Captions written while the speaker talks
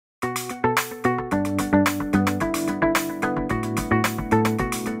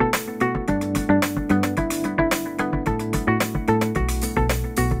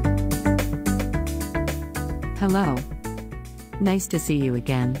Hello. Nice to see you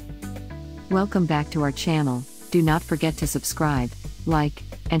again. Welcome back to our channel. Do not forget to subscribe, like,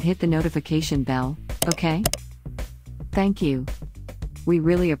 and hit the notification bell, okay? Thank you. We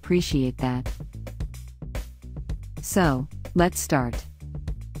really appreciate that. So, let's start.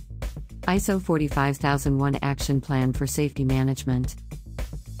 ISO 45001 Action Plan for Safety Management.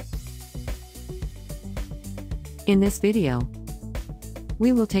 In this video,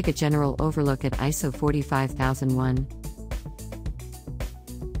 we will take a general overlook at ISO 45001.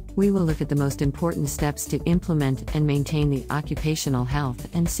 We will look at the most important steps to implement and maintain the occupational health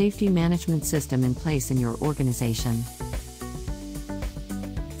and safety management system in place in your organization.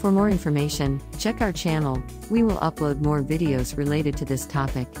 For more information, check our channel. We will upload more videos related to this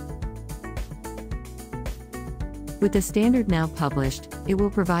topic. With the standard now published, it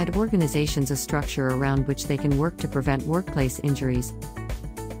will provide organizations a structure around which they can work to prevent workplace injuries,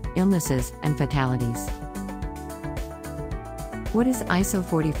 illnesses, and fatalities. What is ISO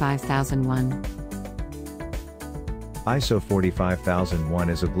 45001? ISO 45001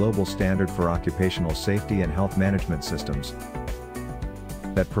 is a global standard for occupational safety and health management systems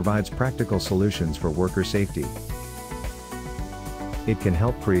that provides practical solutions for worker safety. It can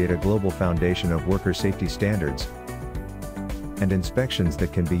help create a global foundation of worker safety standards and inspections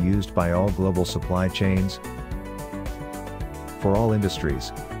that can be used by all global supply chains, for all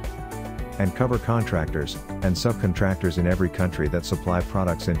industries, and cover contractors and subcontractors in every country that supply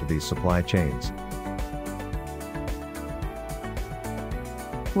products into these supply chains.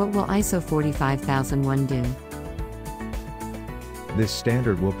 What will ISO 45001 do? This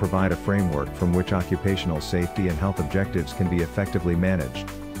standard will provide a framework from which occupational safety and health objectives can be effectively managed.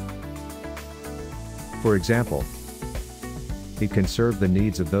 For example, it can serve the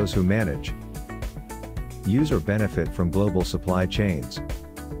needs of those who manage, use or benefit from global supply chains.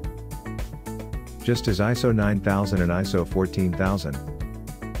 Just as ISO 9000 and ISO 14000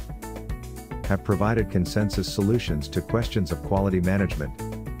 have provided consensus solutions to questions of quality management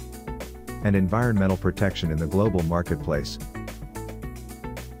and environmental protection in the global marketplace,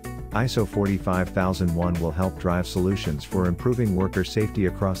 ISO 45001 will help drive solutions for improving worker safety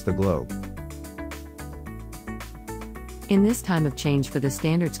across the globe. In this time of change for the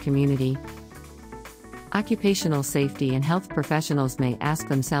standards community, occupational safety and health professionals may ask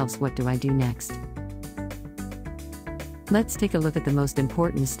themselves, what do I do next? Let's take a look at the most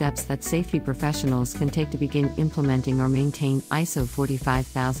important steps that safety professionals can take to begin implementing or maintain ISO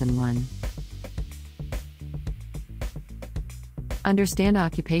 45001. Understand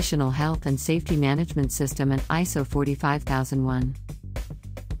occupational health and safety management system and ISO 45001.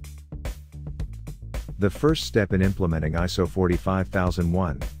 The first step in implementing ISO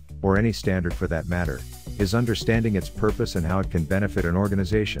 45001, or any standard for that matter, is understanding its purpose and how it can benefit an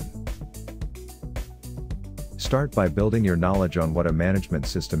organization. Start by building your knowledge on what a management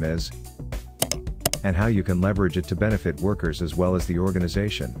system is and how you can leverage it to benefit workers as well as the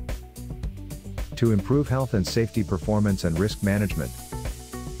organization. To improve health and safety performance and risk management,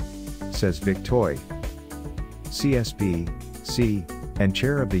 says Vic Toy, CSP, C, and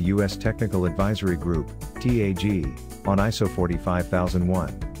Chair of the U.S. Technical Advisory Group, TAG, on ISO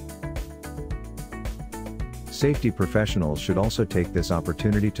 45001. Safety professionals should also take this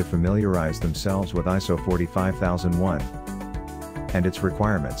opportunity to familiarize themselves with ISO 45001 and its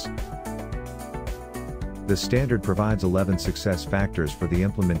requirements. The standard provides 11 success factors for the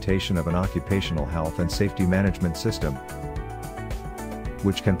implementation of an occupational health and safety management system,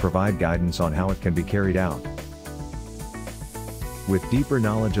 which can provide guidance on how it can be carried out. With deeper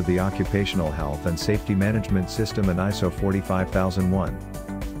knowledge of the occupational health and safety management system and ISO 45001,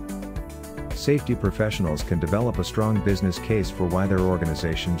 safety professionals can develop a strong business case for why their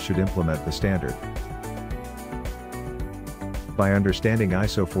organization should implement the standard. By understanding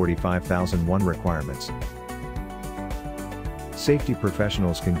ISO 45001 requirements, safety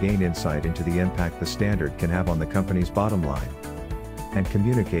professionals can gain insight into the impact the standard can have on the company's bottom line and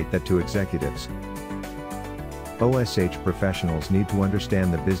communicate that to executives. OSH professionals need to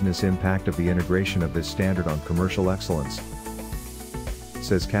understand the business impact of the integration of this standard on commercial excellence,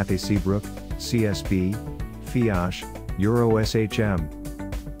 says Kathy Seabrook, CSB, FIASH, EuroSHM,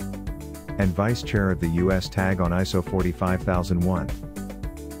 and Vice Chair of the U.S. TAG on ISO 45001.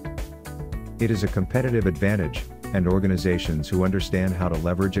 It is a competitive advantage, and organizations who understand how to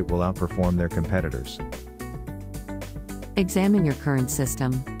leverage it will outperform their competitors. Examine your current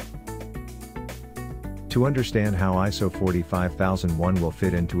system. To understand how ISO 45001 will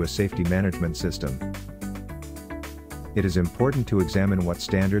fit into a safety management system, it is important to examine what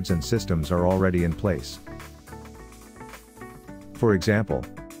standards and systems are already in place. For example,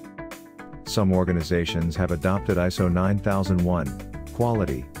 Some organizations have adopted ISO 9001,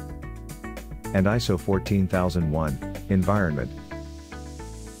 Quality, and ISO 14001, Environment,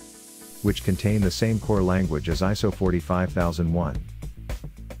 which contain the same core language as ISO 45001.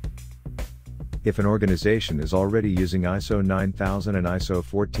 If an organization is already using ISO 9000 and ISO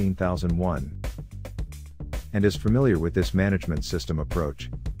 14001, and is familiar with this management system approach,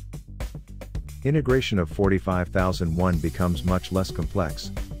 integration of 45001 becomes much less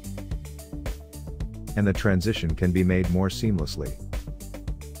complex, and the transition can be made more seamlessly.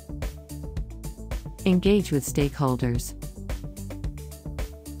 Engage with stakeholders.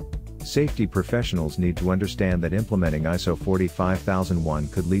 Safety professionals need to understand that implementing ISO 45001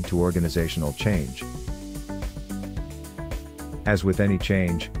 could lead to organizational change. As with any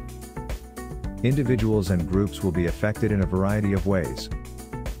change, individuals and groups will be affected in a variety of ways.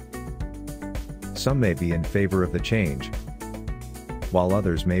 Some may be in favor of the change, while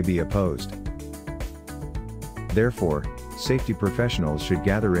others may be opposed. Therefore, safety professionals should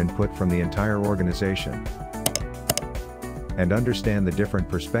gather input from the entire organization and understand the different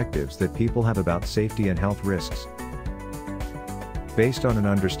perspectives that people have about safety and health risks. Based on an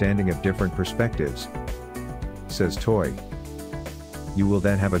understanding of different perspectives, says Toy, you will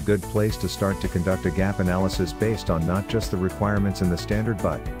then have a good place to start to conduct a gap analysis based on not just the requirements in the standard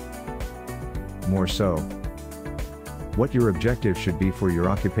but, more so, what your objective should be for your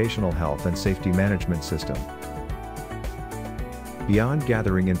occupational health and safety management system. Beyond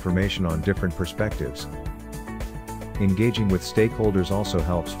gathering information on different perspectives, engaging with stakeholders also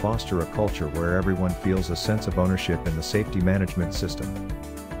helps foster a culture where everyone feels a sense of ownership in the safety management system.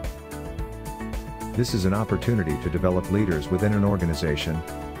 This is an opportunity to develop leaders within an organization,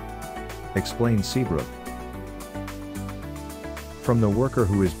 explains Seabrook. From the worker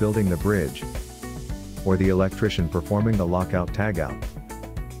who is building the bridge, or the electrician performing the lockout-tagout,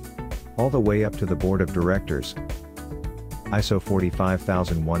 all the way up to the board of directors, ISO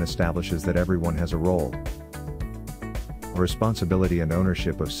 45001 establishes that everyone has a role, responsibility and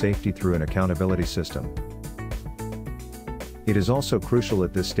ownership of safety through an accountability system. It is also crucial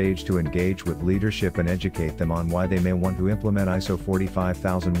at this stage to engage with leadership and educate them on why they may want to implement ISO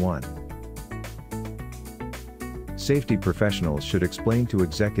 45001. Safety professionals should explain to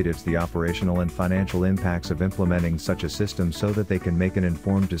executives the operational and financial impacts of implementing such a system so that they can make an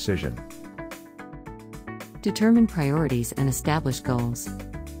informed decision. Determine priorities and establish goals.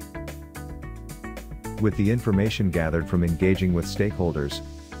 With the information gathered from engaging with stakeholders,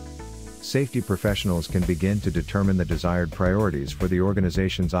 safety professionals can begin to determine the desired priorities for the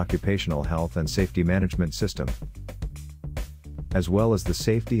organization's occupational health and safety management system, as well as the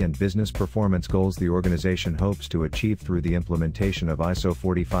safety and business performance goals the organization hopes to achieve through the implementation of ISO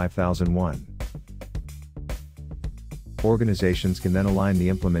 45001. Organizations can then align the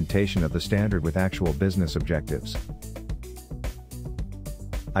implementation of the standard with actual business objectives.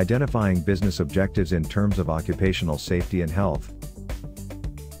 Identifying business objectives in terms of occupational safety and health,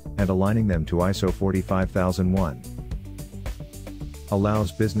 and aligning them to ISO 45001,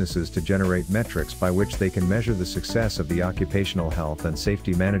 allows businesses to generate metrics by which they can measure the success of the occupational health and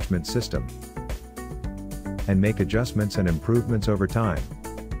safety management system, and make adjustments and improvements over time.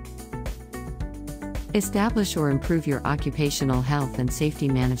 Establish or improve your occupational health and safety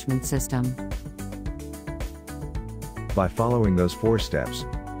management system. By following those 4 steps,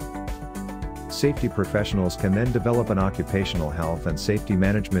 safety professionals can then develop an occupational health and safety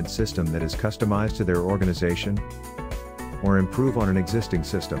management system that is customized to their organization, or improve on an existing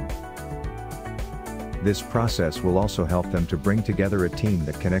system. This process will also help them to bring together a team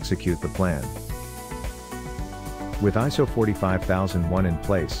that can execute the plan. With ISO 45001 in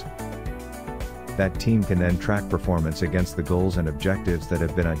place, that team can then track performance against the goals and objectives that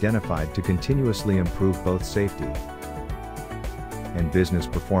have been identified to continuously improve both safety and business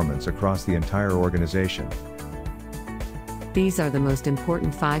performance across the entire organization. These are the most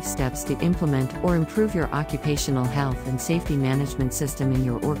important 5 steps to implement or improve your occupational health and safety management system in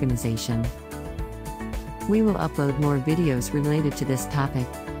your organization. We will upload more videos related to this topic.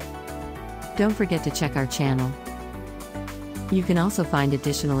 Don't forget to check our channel. You can also find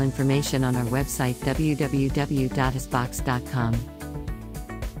additional information on our website www.isbox.com.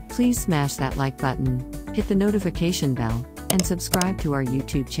 Please smash that like button, hit the notification bell, and subscribe to our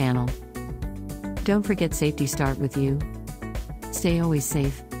YouTube channel. Don't forget safety start with you. Stay always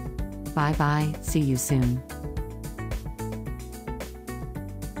safe. Bye bye, see you soon.